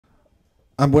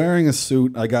I'm wearing a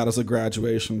suit I got as a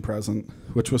graduation present,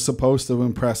 which was supposed to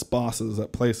impress bosses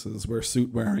at places where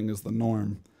suit wearing is the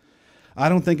norm. I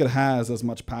don't think it has as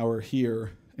much power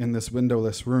here, in this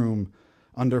windowless room,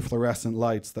 under fluorescent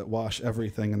lights that wash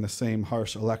everything in the same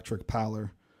harsh electric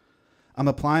pallor. I'm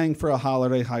applying for a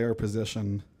holiday hire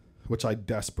position, which I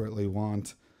desperately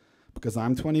want, because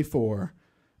I'm 24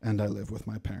 and I live with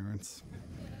my parents.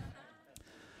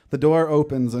 The door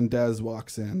opens and Des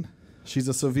walks in. She's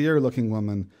a severe-looking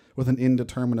woman with an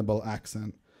indeterminable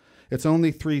accent. It's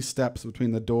only 3 steps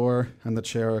between the door and the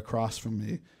chair across from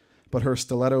me, but her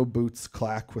stiletto boots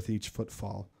clack with each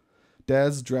footfall.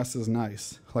 Des dresses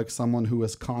nice, like someone who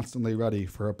is constantly ready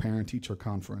for a parent-teacher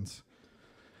conference.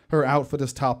 Her outfit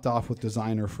is topped off with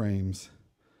designer frames.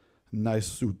 "Nice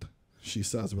suit," she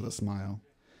says with a smile.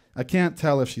 I can't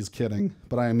tell if she's kidding,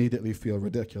 but I immediately feel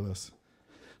ridiculous.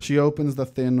 She opens the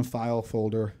thin file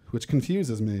folder, which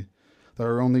confuses me.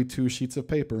 There are only 2 sheets of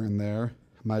paper in there,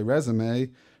 my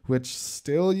resume, which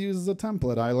still uses a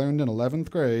template I learned in 11th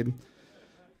grade,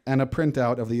 and a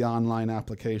printout of the online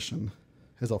application.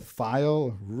 Is a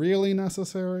file really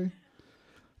necessary?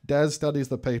 Des studies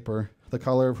the paper, the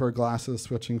color of her glasses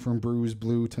switching from bruised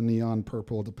blue to neon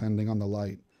purple depending on the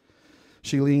light.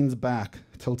 She leans back,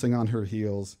 tilting on her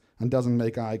heels, and doesn't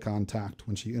make eye contact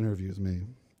when she interviews me.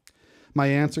 My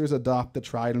answers adopt the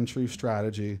tried and true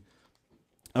strategy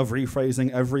of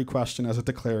rephrasing every question as a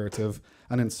declarative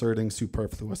and inserting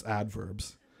superfluous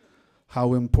adverbs.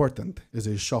 How important is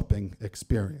a shopping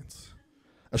experience?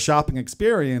 A shopping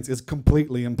experience is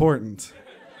completely important.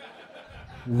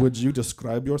 Would you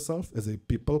describe yourself as a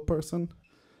people person?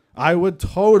 I would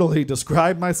totally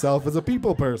describe myself as a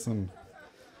people person.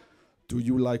 Do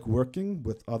you like working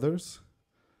with others?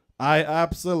 I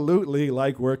absolutely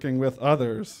like working with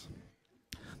others.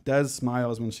 Des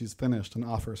smiles when she's finished and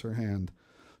offers her hand.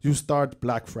 You start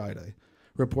Black Friday.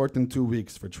 Report in 2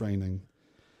 weeks for training.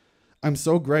 I'm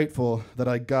so grateful that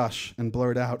I gush and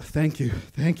blurt out, thank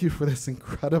you for this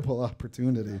incredible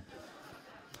opportunity.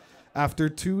 After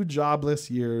 2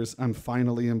 jobless years, I'm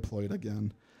finally employed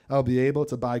again. I'll be able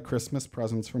to buy Christmas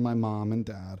presents for my mom and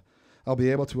dad. I'll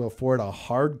be able to afford a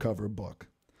hardcover book.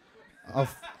 I'll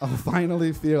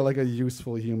finally feel like a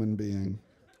useful human being.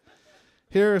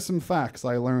 Here are some facts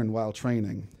I learned while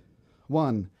training.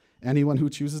 1, anyone who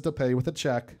chooses to pay with a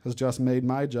check has just made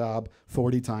my job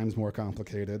 40 times more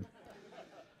complicated.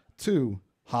 2,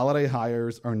 holiday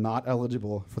hires are not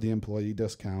eligible for the employee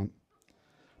discount.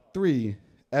 3,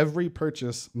 every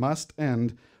purchase must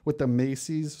end with the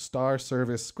Macy's Star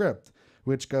Service script,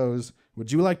 which goes,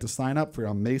 would you like to sign up for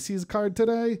a Macy's card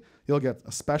today? You'll get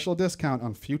a special discount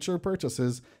on future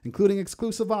purchases, including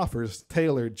exclusive offers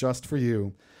tailored just for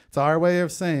you. It's our way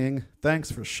of saying,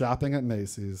 thanks for shopping at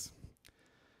Macy's.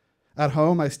 At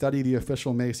home, I study the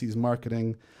official Macy's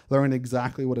marketing, learn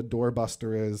exactly what a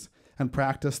doorbuster is, and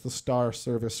practice the Star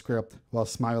Service script while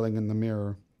smiling in the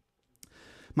mirror.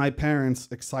 My parents,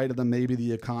 excited that maybe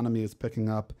the economy is picking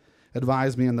up,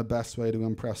 advise me on the best way to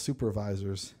impress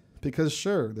supervisors. Because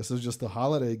sure, this is just a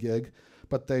holiday gig,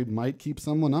 but they might keep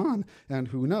someone on, and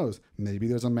who knows, maybe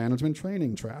there's a management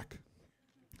training track.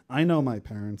 I know my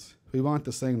parents. We want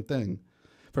the same thing.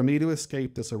 For me to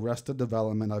escape this arrested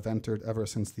development I've entered ever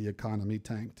since the economy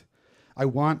tanked. I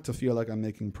want to feel like I'm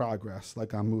making progress,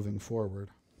 like I'm moving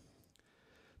forward.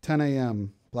 10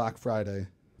 a.m., Black Friday,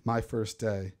 my first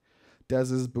day.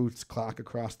 Des's boots clack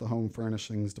across the home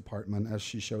furnishings department as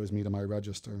she shows me to my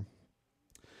register.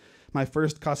 My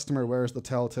first customer wears the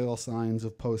telltale signs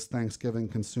of post-Thanksgiving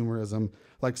consumerism,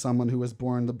 like someone who has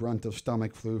borne the brunt of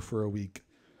stomach flu for a week.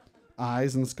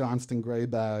 Eyes ensconced in gray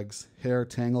bags, hair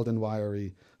tangled and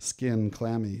wiry, skin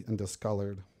clammy and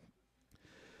discolored.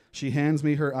 She hands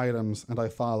me her items, and I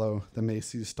follow the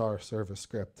Macy's Star Service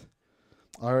script.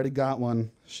 Already got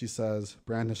one, she says,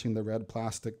 brandishing the red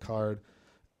plastic card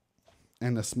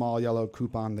and a small yellow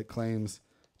coupon that claims,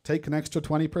 take an extra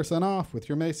 20% off with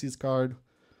your Macy's card.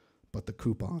 But the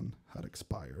coupon had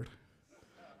expired.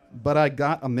 But I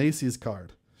got a Macy's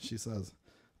card, she says.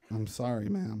 I'm sorry,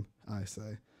 ma'am, I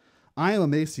say. I am a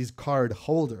Macy's card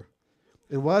holder.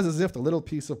 It was as if the little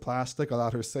piece of plastic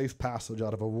allowed her safe passage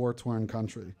out of a war-torn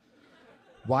country.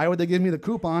 Why would they give me the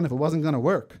coupon if it wasn't going to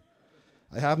work?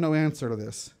 I have no answer to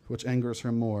this, which angers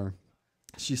her more.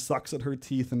 She sucks at her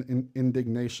teeth in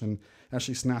indignation as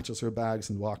she snatches her bags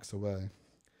and walks away.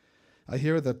 I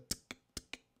hear the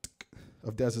tick-tick-tick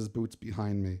of Des's boots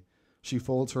behind me. She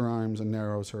folds her arms and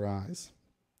narrows her eyes.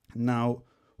 Now,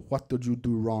 what did you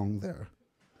do wrong there?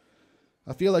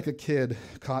 I feel like a kid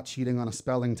caught cheating on a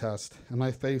spelling test, and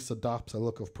my face adopts a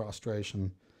look of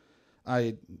prostration.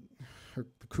 The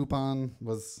coupon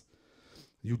was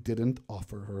You didn't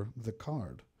offer her the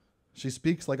card. She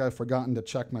speaks like I've forgotten to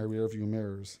check my rearview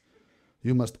mirrors.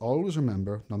 You must always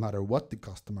remember, no matter what the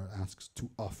customer asks, to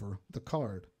offer the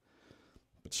card.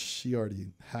 But she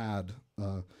already had.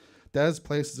 Des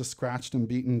places a scratched and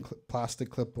beaten plastic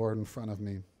clipboard in front of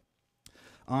me.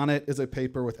 On it is a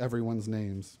paper with everyone's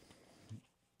names.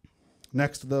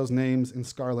 Next to those names in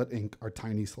scarlet ink are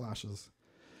tiny slashes.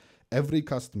 Every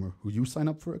customer who you sign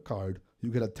up for a card, you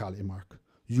get a tally mark.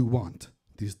 You want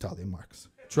these tally marks.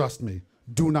 Trust me,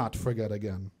 do not forget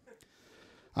again.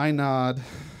 I nod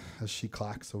as she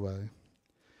clacks away.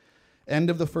 End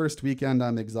of the first weekend,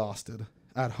 I'm exhausted.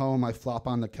 At home, I flop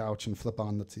on the couch and flip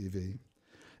on the TV.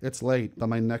 It's late, but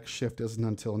my next shift isn't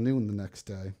until noon the next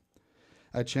day.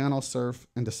 I channel surf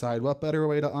and decide what better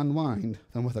way to unwind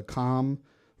than with a calm,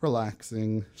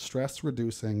 relaxing,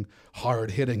 stress-reducing,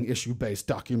 hard-hitting, issue-based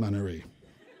documentary.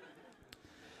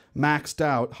 Maxed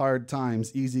Out, Hard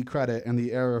Times, Easy Credit, and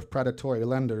the Era of Predatory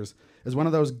Lenders is one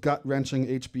of those gut-wrenching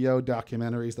HBO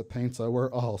documentaries that paints a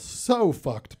we're all so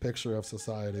fucked picture of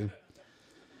society.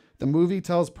 The movie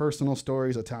tells personal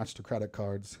stories attached to credit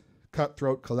cards,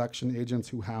 cutthroat collection agents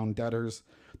who hound debtors,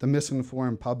 the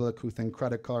misinformed public who think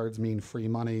credit cards mean free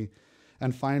money,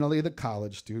 and finally the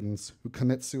college students who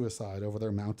commit suicide over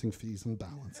their mounting fees and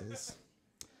balances.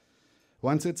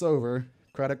 Once it's over,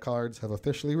 credit cards have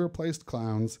officially replaced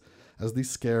clowns as the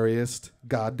scariest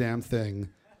goddamn thing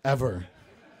ever.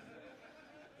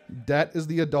 Debt is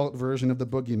the adult version of the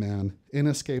boogeyman,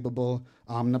 inescapable,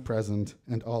 omnipresent,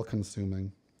 and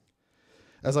all-consuming.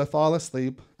 As I fall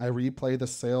asleep, I replay the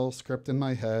sales script in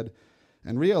my head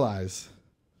and realize,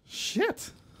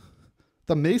 shit,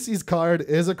 the Macy's card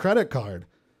is a credit card.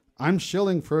 I'm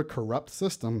shilling for a corrupt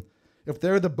system. If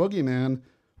they're the boogeyman,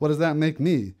 what does that make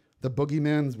me? The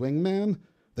boogeyman's wingman?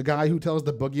 The guy who tells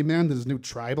the boogeyman that his new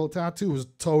tribal tattoo is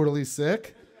totally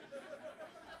sick?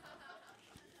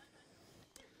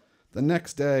 The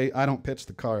next day, I don't pitch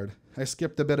the card. I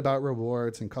skipped a bit about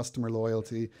rewards and customer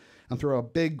loyalty and throw a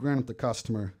big grin at the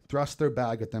customer, thrust their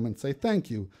bag at them and say thank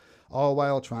you, all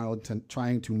while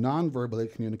trying to non-verbally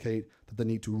communicate that they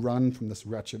need to run from this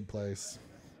wretched place.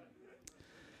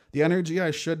 The energy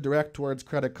I should direct towards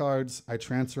credit cards, I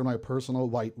transfer my personal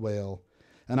white whale,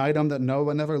 an item that no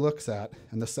one ever looks at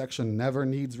and the section never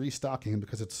needs restocking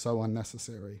because it's so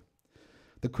unnecessary.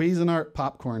 The Cuisinart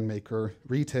popcorn maker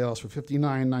retails for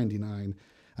 $59.99,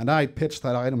 and I pitch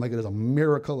that item like it is a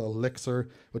miracle elixir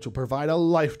which will provide a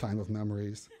lifetime of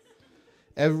memories.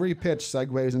 Every pitch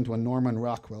segues into a Norman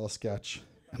Rockwell sketch.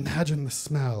 Imagine the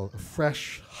smell of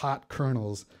fresh, hot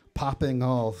kernels popping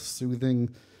all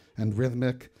soothing and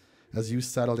rhythmic as you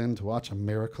settled in to watch A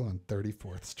Miracle on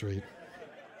 34th Street.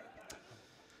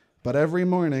 But every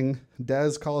morning,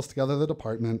 Des calls together the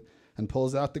department and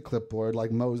pulls out the clipboard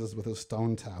like Moses with his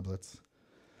stone tablets.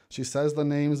 She says the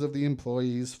names of the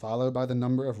employees, followed by the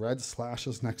number of red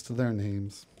slashes next to their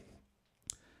names.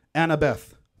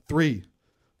 Annabeth, 3.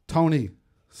 Tony,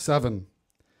 7.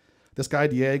 This guy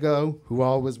Diego, who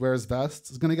always wears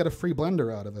vests, is going to get a free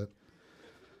blender out of it.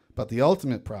 But the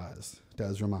ultimate prize,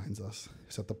 Des reminds us,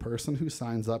 is that the person who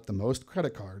signs up the most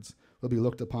credit cards will be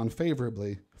looked upon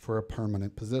favorably for a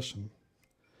permanent position.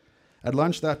 At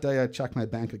lunch that day, I check my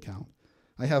bank account.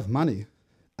 I have money,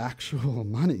 actual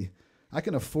money. I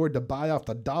can afford to buy off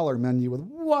the dollar menu with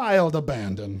wild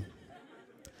abandon.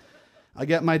 I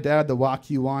get my dad the wok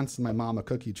he wants and my mom a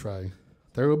cookie tray.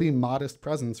 There will be modest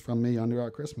presents from me under our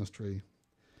Christmas tree.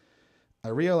 I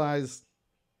realize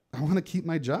I want to keep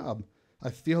my job.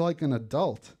 I feel like an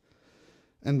adult.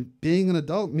 And being an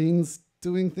adult means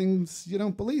doing things you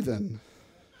don't believe in,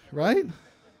 right?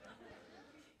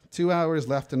 2 hours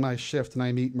left in my shift and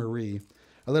I meet Marie,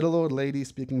 a little old lady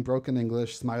speaking broken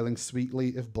English, smiling sweetly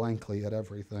if blankly at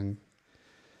everything.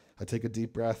 I take a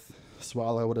deep breath,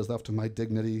 swallow what is left of my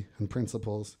dignity and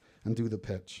principles, and do the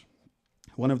pitch.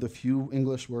 One of the few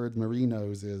English words Marie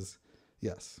knows is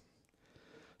yes.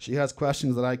 She has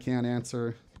questions that I can't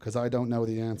answer because I don't know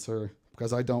the answer,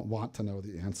 because I don't want to know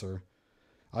the answer.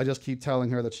 I just keep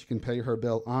telling her that she can pay her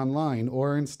bill online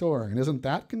or in store, and isn't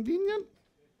that convenient?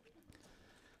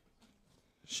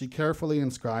 She carefully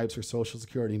inscribes her social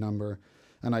security number,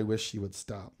 and I wish she would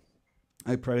stop.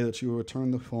 I pray that she will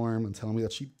return the form and tell me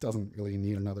that she doesn't really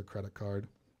need another credit card.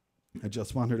 I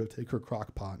just want her to take her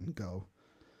crock pot and go.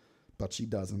 But she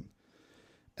doesn't.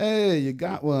 Hey, you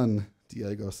got one,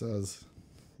 Diego says.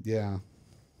 Yeah,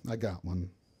 I got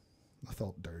one. I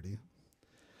felt dirty.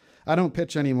 I don't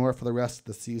pitch anymore for the rest of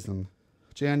the season.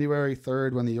 January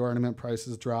 3rd, when the ornament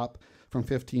prices drop from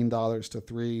 $15 to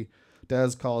 $3,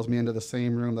 Des calls me into the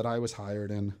same room that I was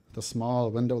hired in, the small,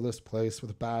 windowless place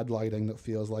with bad lighting that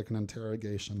feels like an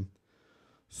interrogation.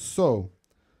 So,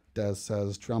 Des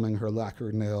says, drumming her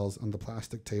lacquered nails on the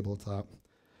plastic tabletop,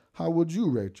 how would you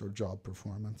rate your job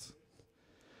performance?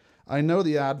 I know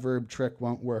the adverb trick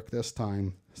won't work this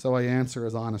time, so I answer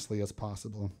as honestly as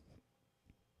possible.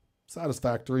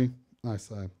 Satisfactory, I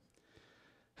say.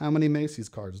 How many Macy's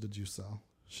cards did you sell?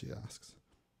 She asks.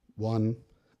 1,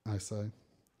 I say.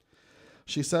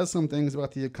 She says some things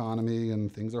about the economy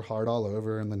and things are hard all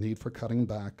over and the need for cutting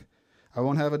back. I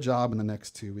won't have a job in the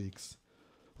next 2 weeks.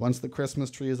 Once the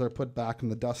Christmas trees are put back in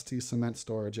the dusty cement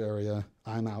storage area,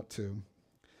 I'm out too.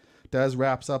 Des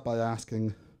wraps up by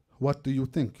asking, what do you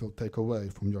think you'll take away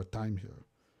from your time here?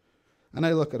 And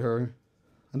I look at her,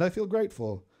 and I feel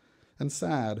grateful and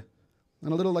sad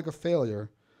and a little like a failure,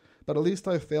 but at least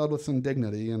I failed with some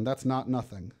dignity, and that's not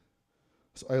nothing.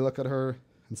 So I look at her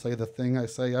and say the thing I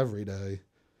say every day.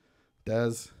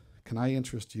 Des, can I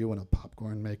interest you in a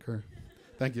popcorn maker?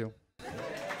 Thank you.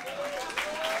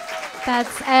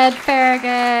 That's Ed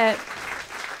Farragut.